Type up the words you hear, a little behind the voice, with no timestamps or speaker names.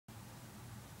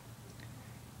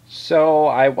So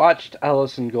I watched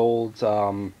Alison Gold's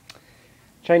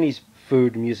Chinese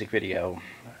food music video.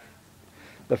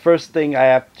 The first thing I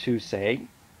have to say,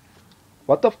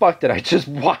 what the fuck did I just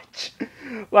watch?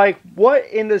 Like, what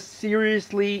in the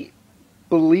seriously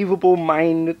believable,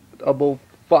 mindable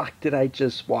fuck did I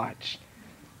just watch?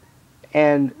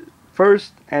 And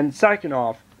first and second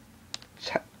off,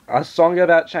 a song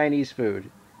about Chinese food.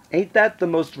 Ain't that the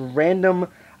most random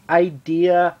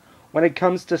idea when it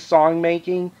comes to song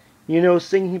making? You know,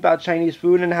 singing about Chinese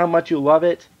food and how much you love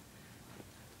it.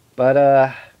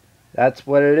 But, that's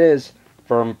what it is.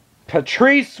 From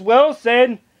Patrice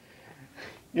Wilson!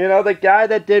 You know, the guy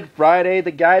that did Friday,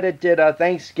 the guy that did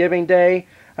Thanksgiving Day.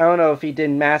 I don't know if he did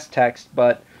Mass Text,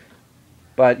 but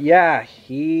yeah,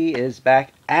 he is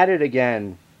back at it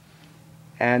again.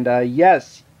 And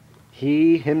yes,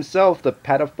 he himself, the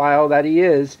pedophile that he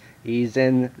is, he's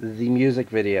in the music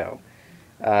video.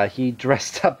 He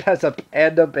dressed up as a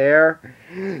panda bear,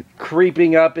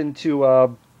 creeping up into a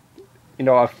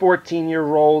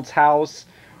 14-year-old's house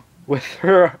with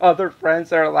her other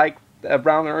friends that are like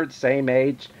around her same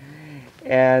age.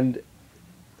 And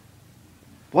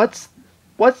what's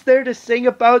there to sing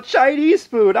about Chinese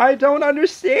food? I don't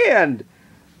understand.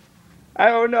 I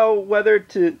don't know whether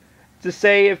to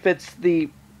say if it's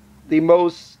the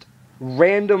most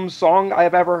random song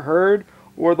I've ever heard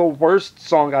or the worst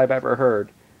song I've ever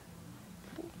heard.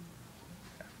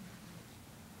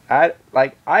 I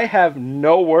have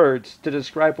no words to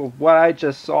describe what I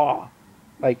just saw.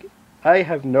 Like, I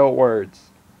have no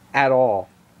words at all.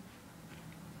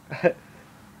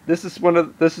 This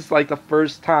is like the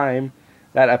first time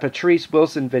that a Patrice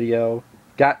Wilson video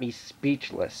got me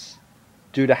speechless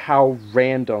due to how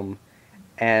random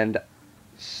and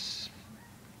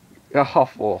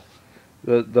awful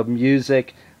the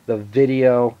music, the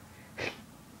video.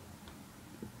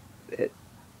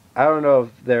 I don't know if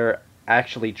they're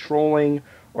actually trolling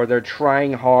or they're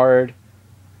trying hard.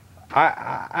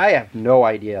 I have no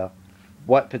idea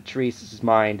what Patrice's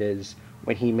mind is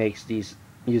when he makes these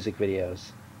music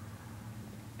videos.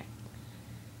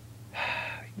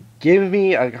 Give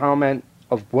me a comment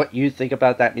of what you think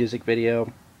about that music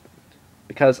video,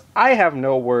 because I have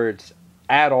no words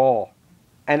at all,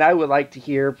 and I would like to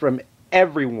hear from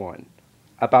everyone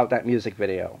about that music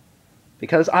video,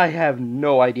 because I have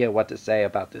no idea what to say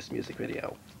about this music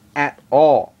video at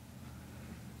all.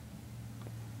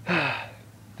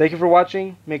 Thank you for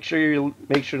watching. Make sure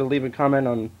to leave a comment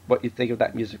on what you think of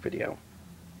that music video.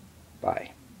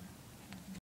 Bye.